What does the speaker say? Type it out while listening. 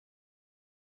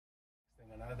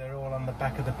They're all on the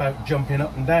back of the boat jumping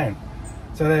up and down.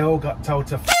 So they all got told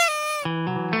to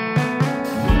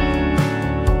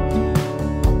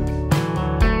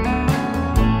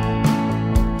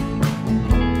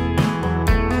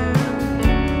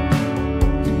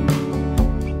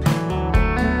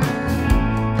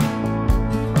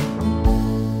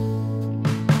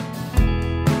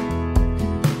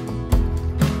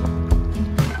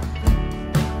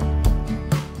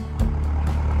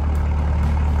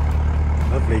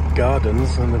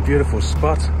gardens and a beautiful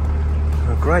spot.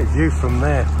 A great view from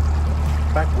their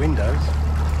back windows.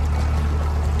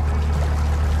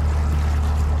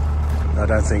 I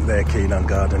don't think they're keen on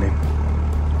gardening.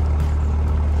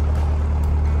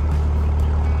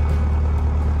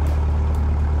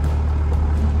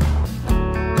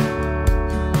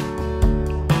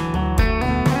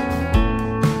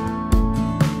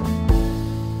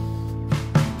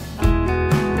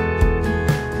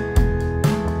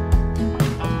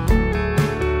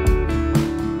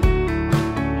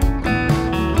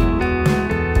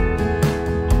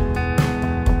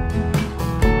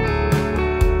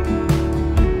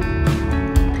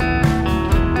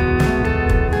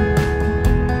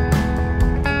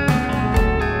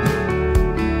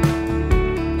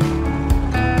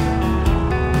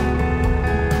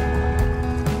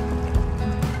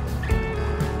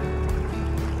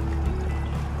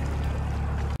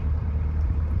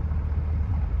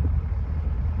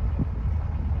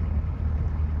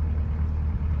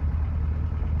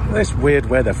 This weird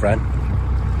weather, Fran.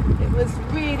 It was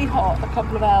really hot a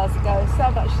couple of hours ago, so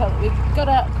much so that we got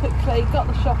out quickly, got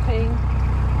the shopping,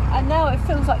 and now it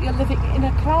feels like you're living in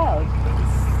a cloud.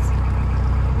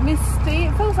 It's misty,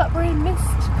 it feels like we're in mist.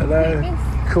 Hello.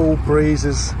 Mist. Cool breeze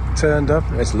has turned up.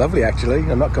 It's lovely actually,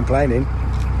 I'm not complaining.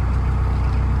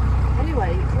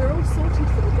 Anyway, we're all sorted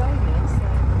for the day now, so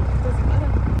it doesn't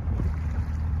matter.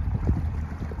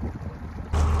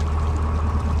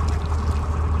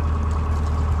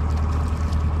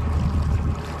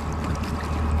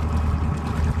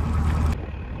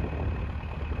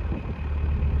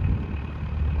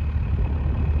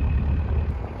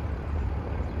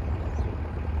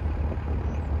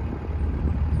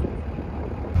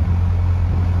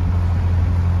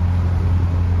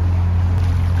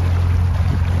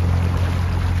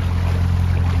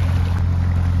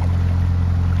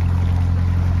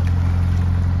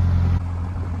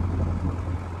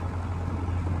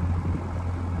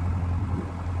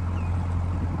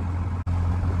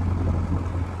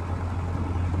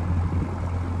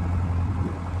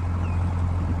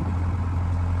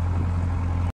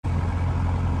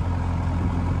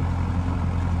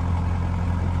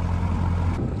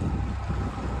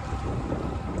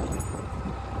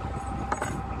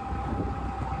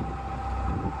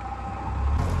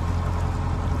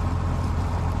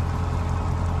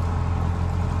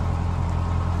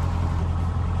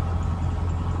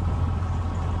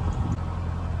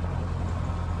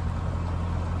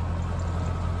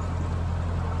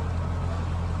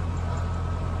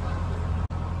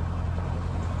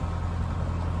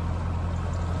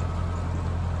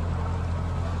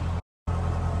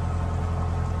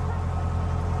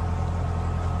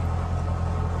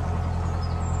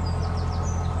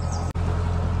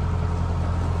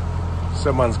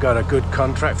 Someone's got a good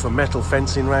contract for metal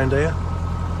fencing round here.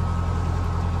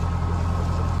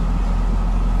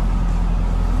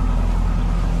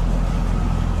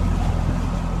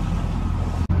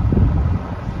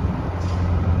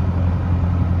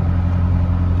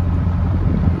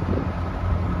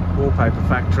 Wallpaper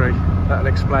factory. That'll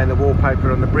explain the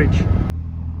wallpaper on the bridge.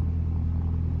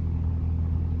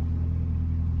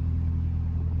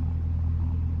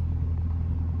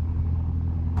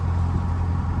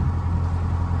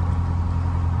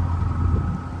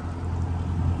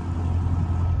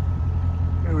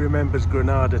 Remembers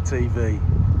Granada TV.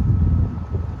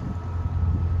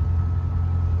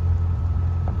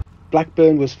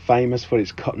 Blackburn was famous for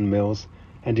its cotton mills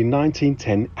and in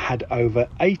 1910 had over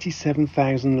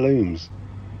 87,000 looms,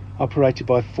 operated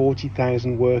by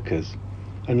 40,000 workers,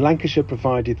 and Lancashire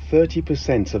provided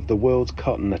 30% of the world's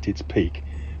cotton at its peak,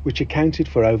 which accounted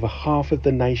for over half of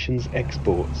the nation's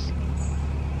exports.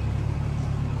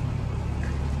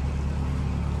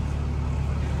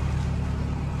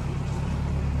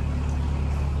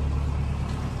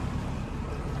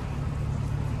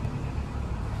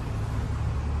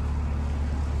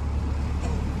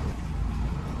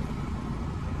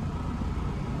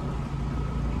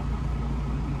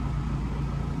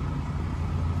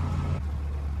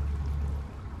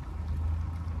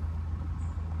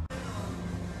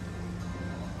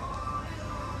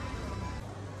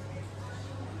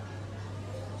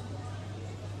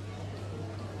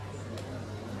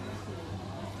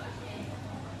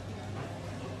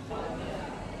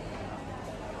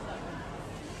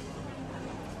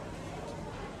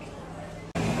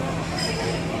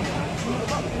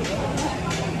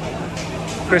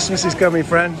 Christmas is coming,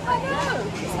 Fran. I know,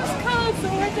 Christmas cards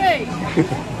already.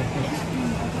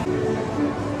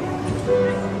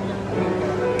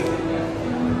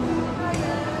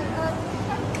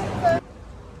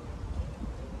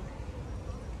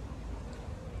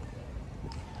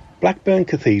 Blackburn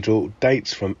Cathedral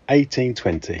dates from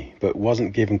 1820, but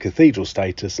wasn't given cathedral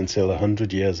status until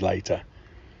 100 years later.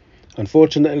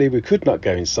 Unfortunately, we could not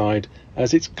go inside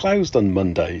as it's closed on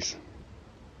Mondays.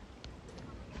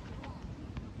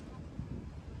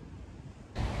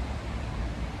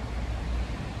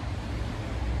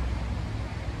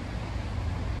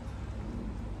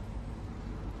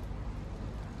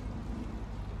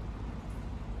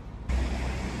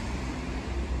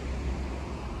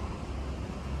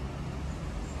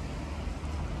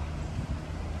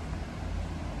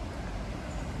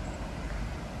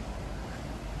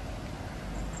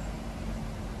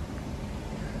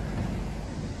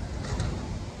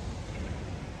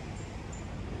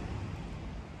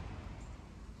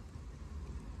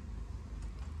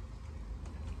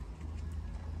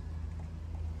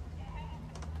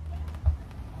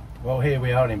 Well, here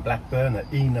we are in Blackburn at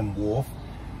Enham Wharf,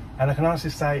 and I can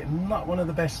honestly say not one of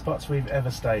the best spots we've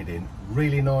ever stayed in.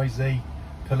 Really noisy,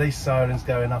 police sirens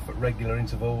going off at regular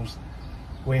intervals.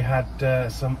 We had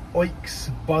some oiks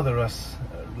bother us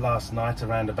last night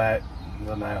around about, I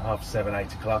don't know, 7:30,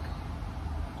 8 o'clock.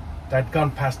 They'd gone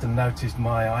past and noticed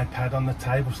my iPad on the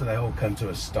table, so they all come to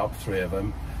a stop, 3 of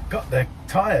them. Got their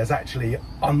tyres actually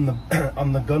on the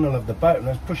on the gunnel of the boat, and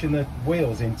I was pushing the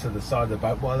wheels into the side of the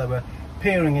boat while they were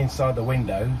peering inside the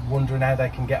window, wondering how they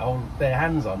can get their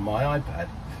hands on my iPad.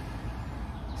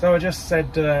 So I just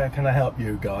said, can I help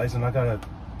you guys? And I got a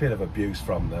bit of abuse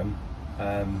from them.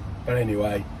 But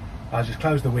anyway, I just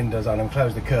closed the windows on them,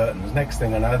 closed the curtains. Next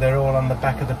thing I know, they're all on the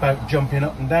back of the boat jumping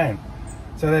up and down.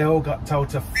 So they all got told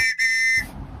to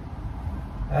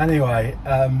Anyway,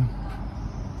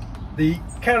 the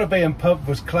Caribbean pub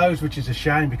was closed, which is a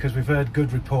shame because we've heard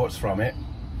good reports from it.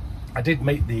 I did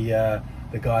meet the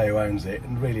guy who owns it,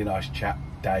 and really nice chap,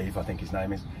 Dave, I think his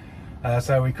name is.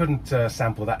 So we couldn't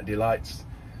sample that delights.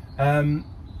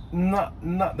 Not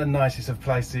the nicest of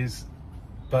places,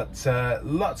 but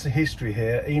lots of history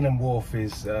here. Enham Wharf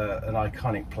is an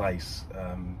iconic place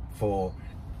for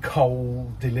coal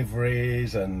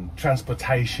deliveries and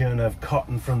transportation of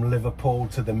cotton from Liverpool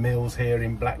to the mills here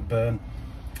in Blackburn,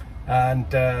 and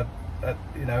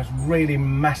you know, it's really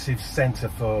massive centre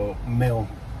for mill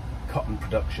cotton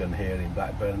production here in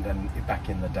Blackburn than back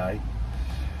in the day.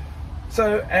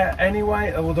 So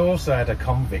anyway, I would also had a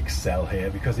convict cell here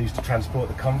because they used to transport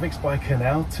the convicts by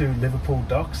canal to Liverpool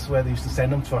docks, where they used to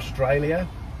send them to Australia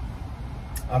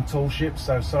on tall ships.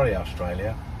 So sorry,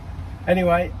 Australia.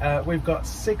 Anyway, we've got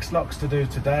 6 locks to do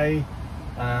today,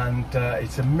 and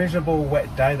it's a miserable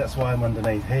wet day. That's why I'm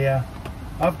underneath here.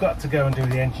 I've got to go and do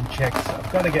the engine checks.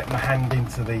 I've got to get my hand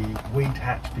into the weed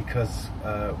hatch because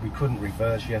we couldn't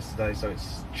reverse yesterday, so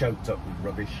it's choked up with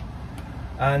rubbish.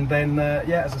 And then,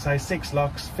 yeah, as I say, 6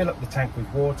 locks, fill up the tank with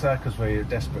water because we're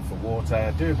desperate for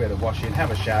water, do a bit of washing,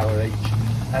 have a shower each,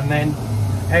 and then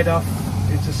head off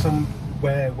into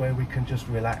somewhere where we can just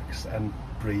relax and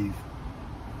breathe.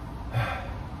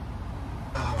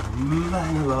 Oh,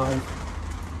 man alive.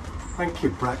 Thank you,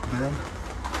 Blackburn.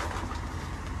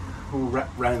 All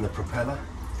wrapped round the propeller.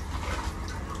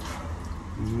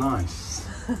 Nice.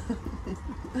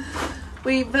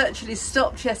 We virtually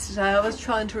stopped yesterday. I was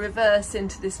trying to reverse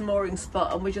into this mooring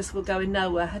spot and we just were going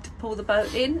nowhere. Had to pull the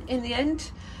boat in the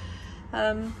end.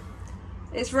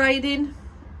 It's raining,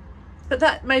 but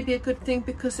that may be a good thing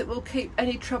because it will keep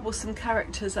any troublesome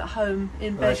characters at home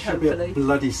in bed, hopefully. There should be a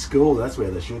bloody school, that's where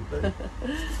there should be.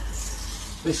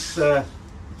 This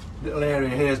little area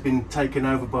here has been taken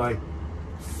over by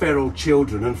feral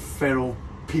children and feral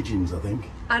pigeons, I think.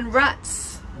 And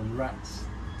rats. And rats.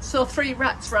 Saw 3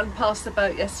 rats run past the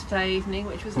boat yesterday evening,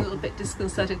 which was a little bit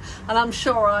disconcerting. And I'm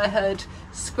sure I heard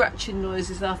scratching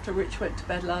noises after Rich went to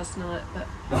bed last night. But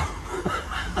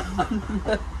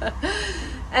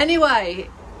anyway,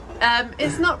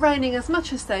 it's not raining as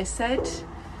much as they said.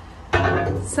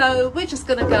 So we're just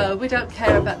going to go. We don't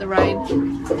care about the rain.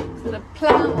 We're going to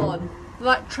plough on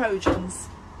like Trojans.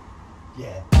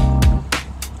 Yeah.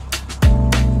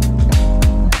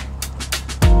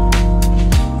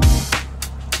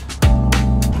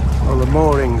 Well, the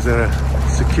moorings are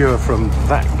secure from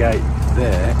that gate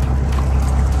there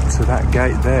to that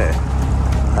gate there,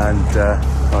 and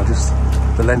well, just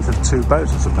the length of 2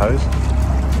 boats, I suppose.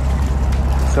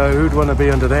 So who'd want to be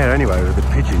under there anyway with the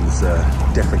pigeons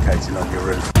defecating on your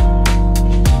roof?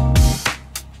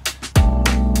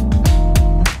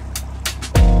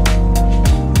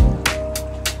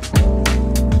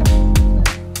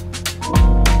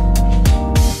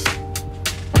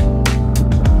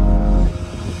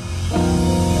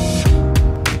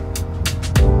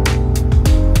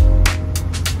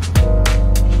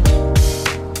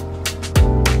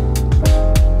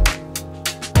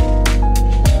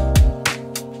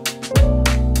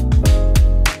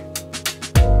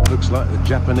 Looks like the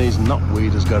Japanese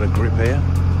knotweed has got a grip here.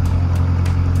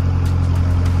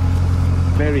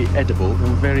 Very edible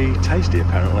and very tasty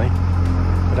apparently.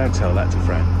 But don't tell that to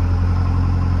Fran.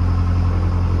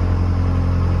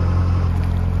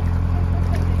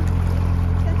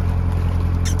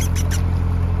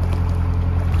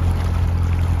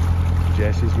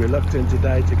 Jess is reluctant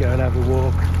today to go and have a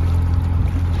walk.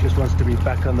 She just wants to be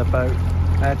back on the boat,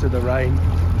 out of the rain.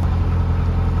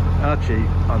 Archie,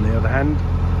 on the other hand,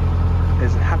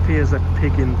 is happy as a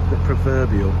pig in the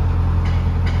proverbial.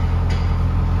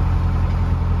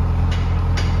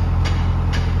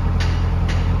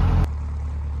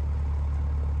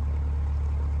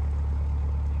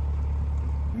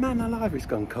 Man alive, it's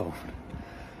gone cold.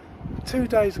 2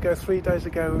 days ago, 3 days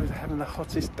ago, we were having the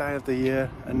hottest day of the year,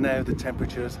 and now the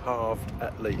temperature has halved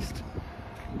at least.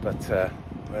 But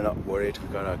we're not worried,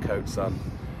 we've got our coats on.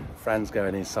 Fran's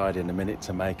going inside in a minute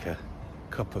to make a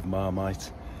cup of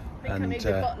Marmite. I think I need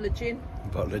a bottle of gin.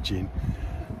 Bottle of gin.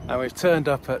 And we've turned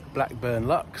up at Blackburn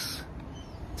locks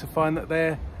to find that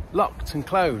they're locked and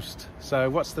closed. So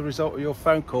what's the result of your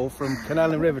phone call from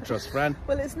Canal and River Trust, Fran?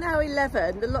 Well, it's now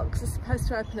 11. The locks are supposed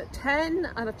to open at 10,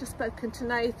 and I've just spoken to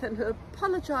Nathan, who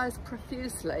apologised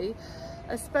profusely.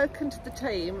 I've spoken to the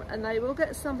team, and they will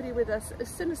get somebody with us as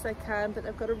soon as they can, but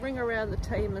they've got to ring around the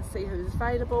team and see who's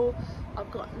available.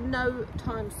 I've got no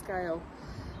time scale.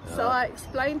 So I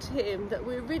explained to him that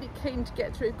we're really keen to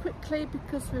get through quickly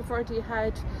because we've already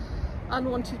had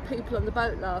unwanted people on the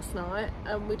boat last night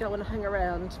and we don't want to hang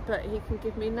around, but he can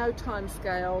give me no time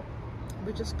scale.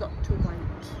 We just got to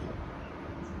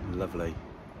wait. Lovely.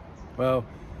 Well,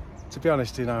 to be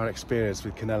honest, in our experience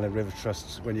with Canal and River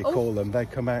Trusts, when you call them, they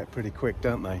come out pretty quick,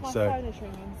 don't they? My so phone is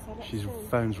ringing, so let's she's see.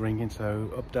 phone's ringing, so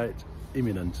update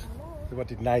imminent. So what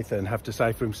did Nathan have to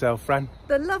say for himself, Fran?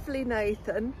 The lovely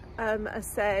Nathan has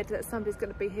said that somebody's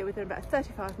going to be here within about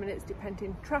 35 minutes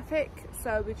depending traffic,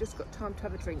 so we've just got time to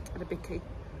have a drink and a bicky.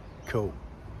 Cool.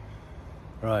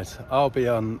 Right, I'll be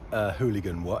on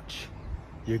hooligan watch.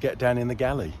 You get down in the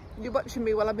galley. You're watching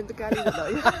me while I'm in the galley,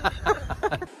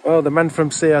 though. Well, the man from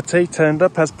CRT turned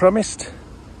up as promised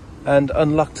and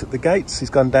unlocked the gates. He's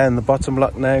gone down the bottom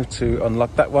lock now to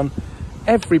unlock that one.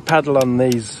 Every paddle on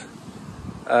these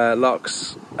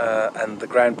locks and the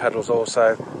ground paddles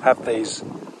also have these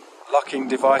locking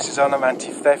devices on them,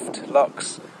 anti-theft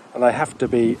locks, and they have to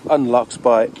be unlocked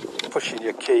by pushing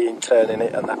your key and turning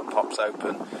it, and that pops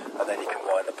open, and then you can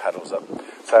wind the paddles up.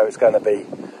 So it's going to be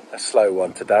a slow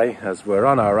one today as we're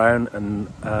on our own and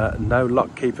no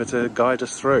lock keeper to guide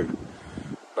us through.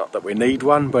 Not that we need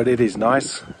one, but it is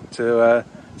nice to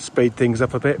speed things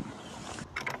up a bit.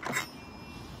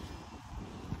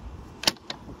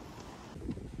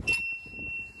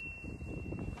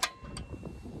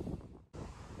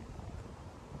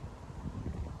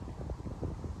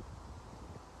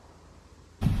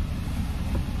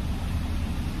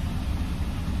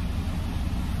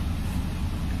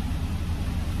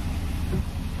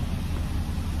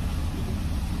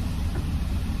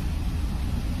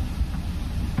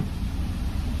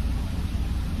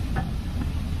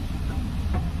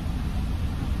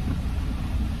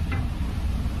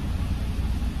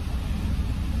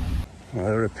 Well,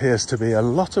 there appears to be a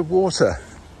lot of water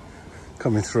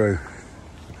coming through.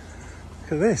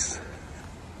 Look at this.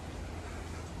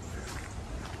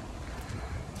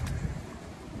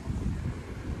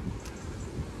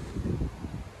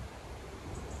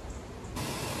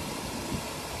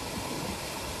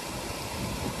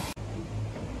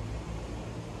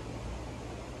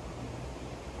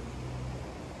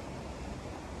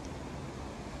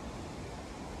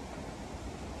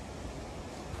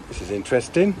 This is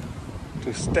interesting.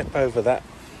 To step over that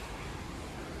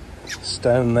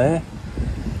stone there.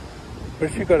 But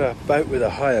if you've got a boat with a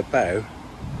higher bow,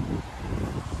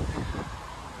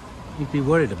 you'd be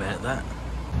worried about that.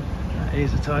 That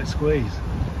is a tight squeeze.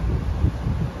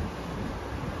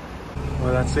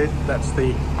 Well, that's it. That's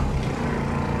the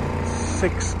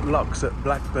 6 locks at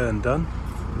Blackburn done.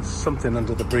 There's something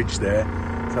under the bridge there,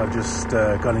 so I've just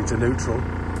gone into neutral.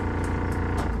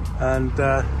 And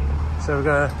so we've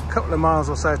got a couple of miles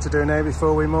or so to do now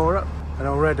before we moor up, and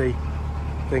already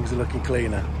things are looking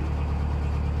cleaner.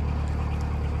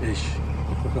 Ish.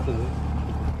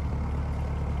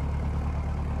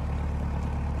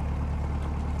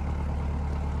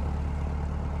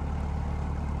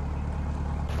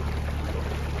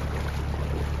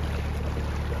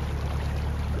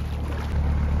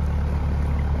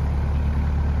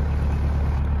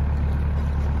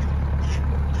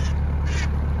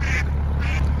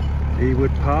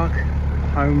 Ewood Park,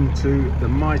 home to the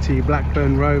mighty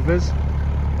Blackburn Rovers,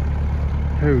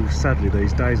 who sadly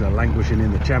these days are languishing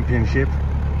in the Championship.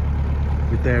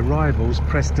 with their rivals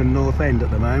Preston North End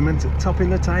at the moment, topping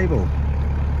the table.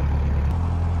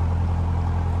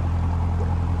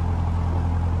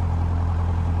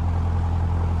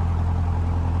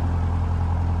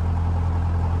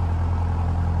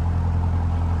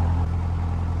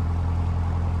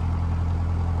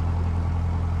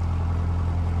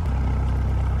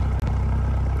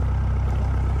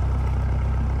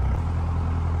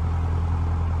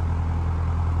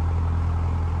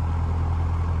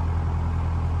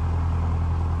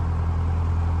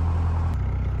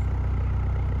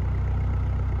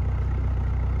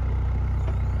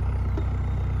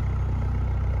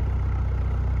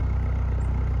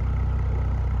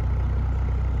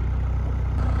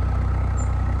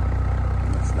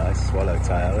 Nice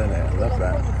swallowtail, isn't it? I love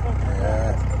that.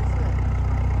 Yeah.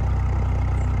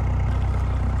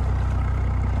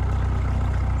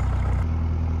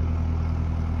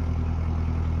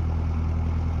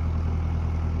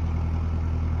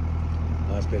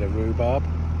 Nice bit of rhubarb.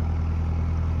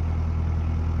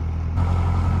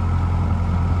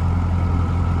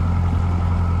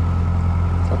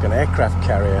 It's like an aircraft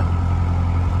carrier.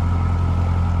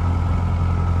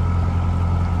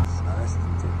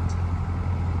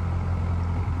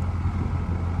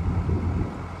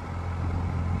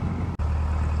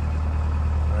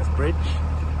 Bridge.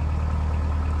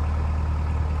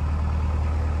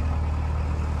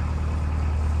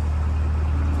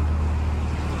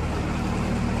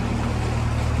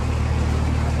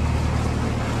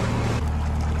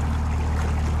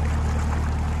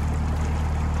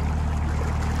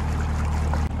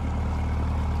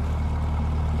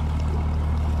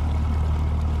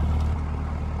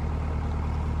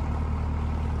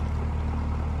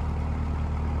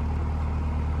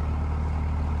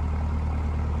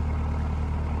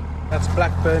 That's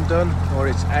Blackburn done, or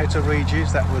its outer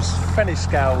reaches. That was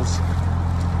Fenniscales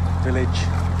village.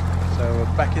 So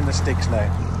we're back in the sticks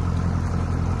now.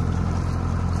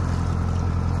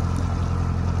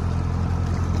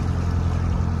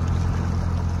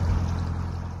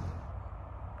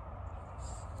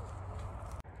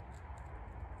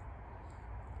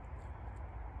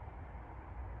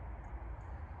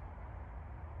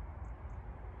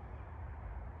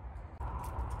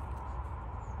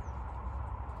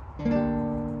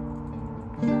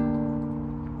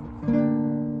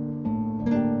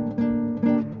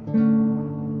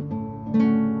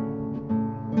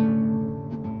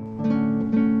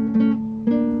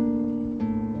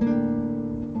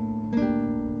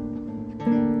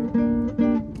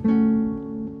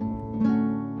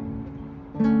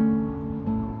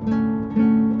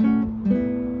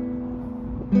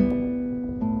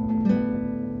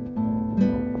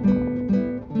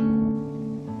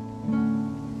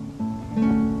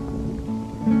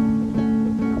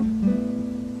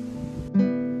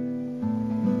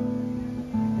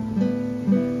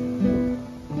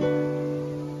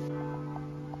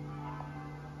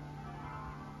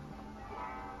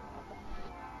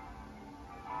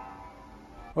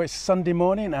 Well, it's Sunday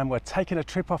morning and we're taking a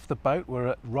trip off the boat. We're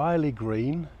at Riley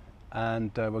Green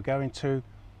and we're going to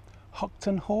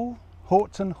Houghton Hall?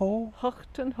 Houghton Hall?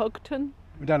 Houghton.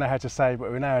 We don't know how to say it,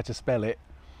 but we know how to spell it.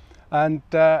 And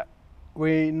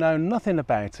we know nothing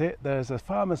about it. There's a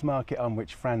farmer's market on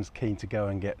which Fran's keen to go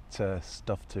and get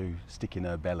stuff to stick in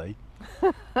her belly.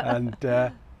 And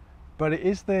but it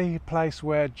is the place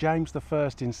where James I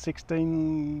in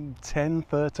 1610,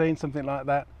 13, something like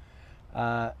that,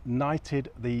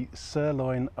 knighted the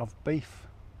sirloin of beef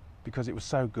because it was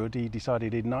so good. He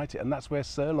decided he'd knight it, and that's where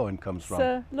sirloin comes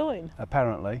from. Sirloin,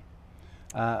 apparently.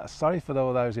 Sorry for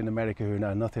all those in America who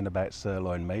know nothing about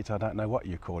sirloin meat. I don't know what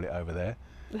you call it over there,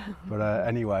 but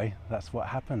anyway, that's what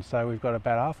happened. So we've got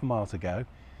about half a mile to go,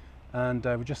 and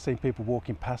we've just seen people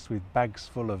walking past with bags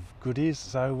full of goodies.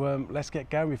 So let's get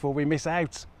going before we miss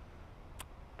out.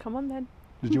 Come on then.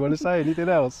 Did you want to say anything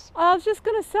else? I was just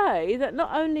going to say that not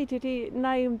only did he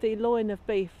name the loin of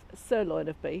beef sirloin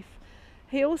of beef,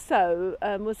 he also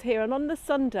was here, and on the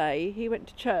Sunday he went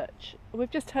to church. We've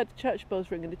just heard the church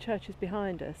bells ring and the church is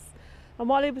behind us. And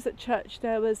while he was at church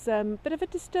there was a bit of a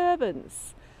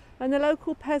disturbance and the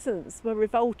local peasants were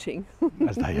revolting.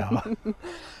 As they are.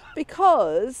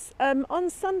 Because on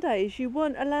Sundays you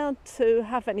weren't allowed to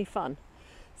have any fun.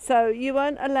 So you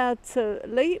weren't allowed to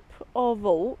leap or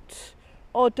vault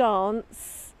or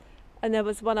dance, and there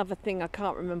was one other thing, I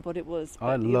can't remember what it was.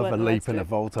 I love a leap and a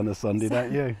vault on a Sunday,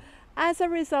 don't you? As a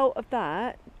result of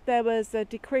that, there was a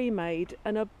decree made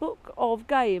and a book of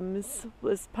games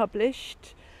was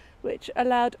published which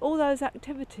allowed all those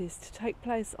activities to take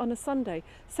place on a Sunday.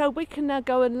 So we can now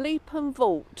go and leap and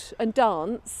vault and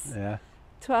dance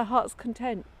to our heart's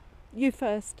content. You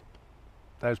first.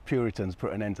 Those Puritans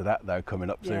put an end to that though coming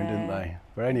up soon, didn't Yeah. they?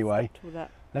 But anyway, All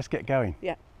that. let's get going.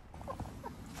 Yeah.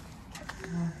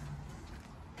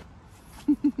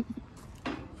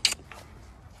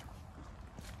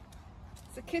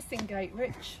 It's a kissing gate,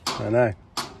 Rich. I know.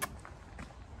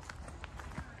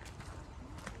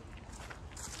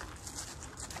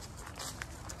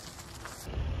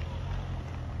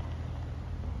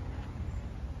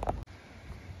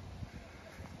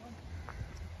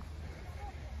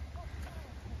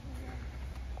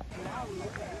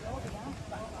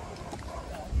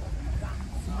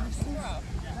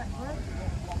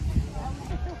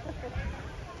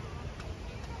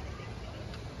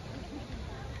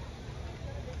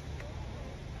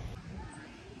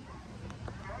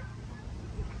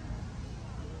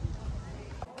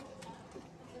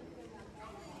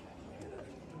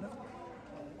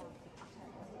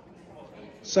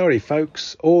 Sorry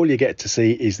folks, all you get to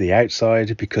see is the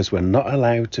outside because we're not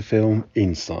allowed to film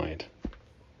inside.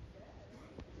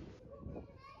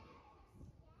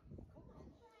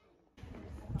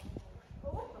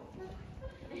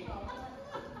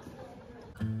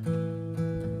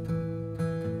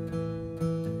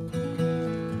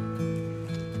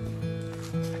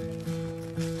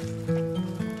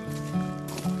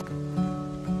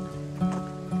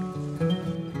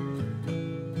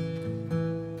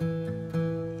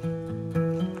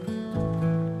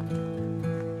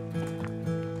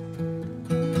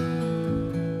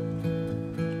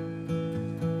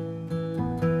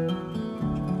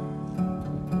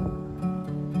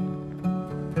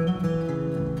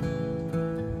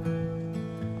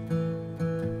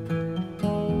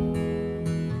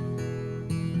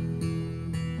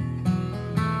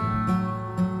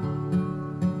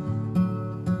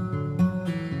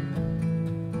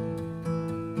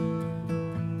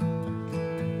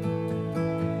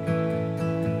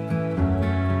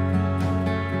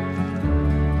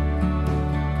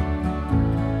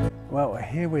 Well,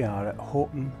 here we are at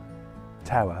Horton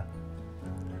Tower.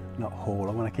 Not Hall,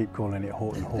 I want to keep calling it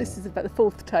Horton Hall. This is about the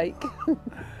fourth take.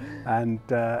 And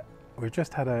we've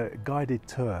just had a guided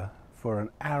tour for an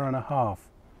hour and a half.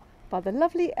 By the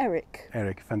lovely Eric.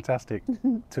 Eric, fantastic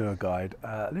tour guide.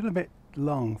 A little bit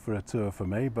long for a tour for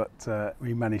me, but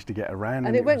we managed to get around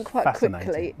And it went was quite fascinating.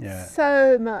 quickly. Yeah.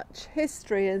 So much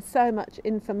history and so much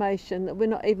information that we're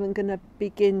not even going to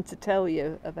begin to tell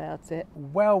you about it.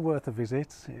 Well worth a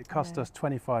visit. It cost Yeah. us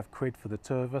 25 quid for the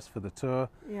two of us for the tour.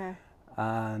 Yeah.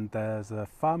 And there's a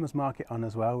farmer's market on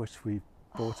as well, which we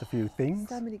bought a few things.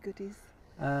 So many goodies.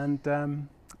 And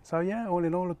so yeah, all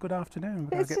in all, a good afternoon.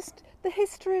 But it's just the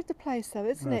history of the place though,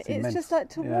 isn't Well, it? it's It's just immense. like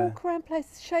to Yeah. walk around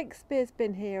places. Shakespeare's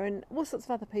been here and all sorts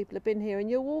of other people have been here, and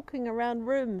you're walking around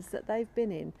rooms that they've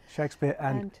been in. Shakespeare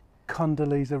and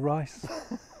Condoleezza Rice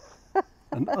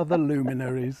and other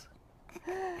luminaries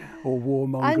or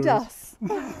warmongers. And us.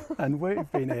 And we've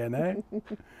been here now.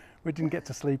 We didn't get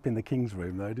to sleep in the King's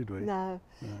room though, did we? No.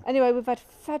 No. Anyway, we've had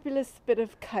a fabulous bit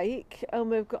of cake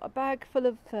and we've got a bag full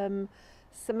of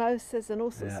samosas and all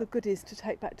sorts Yeah. of goodies to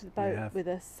take back to the We boat have. with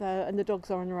us. So, and the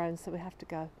dogs are on their own, so we have to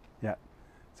go. Yeah.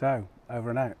 So, over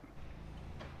and out.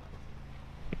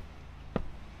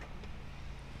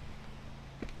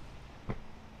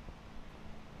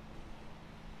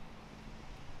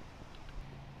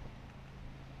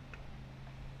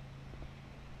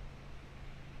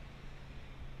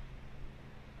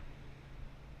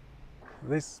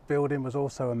 This building was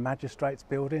also a magistrate's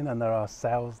building, and there are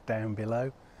cells down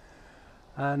below.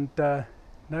 And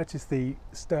notice the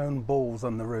stone balls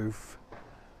on the roof.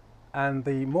 And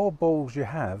the more balls you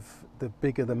have, the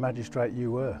bigger the magistrate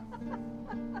you were.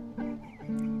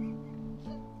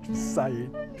 Just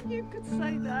saying. You could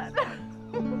say that.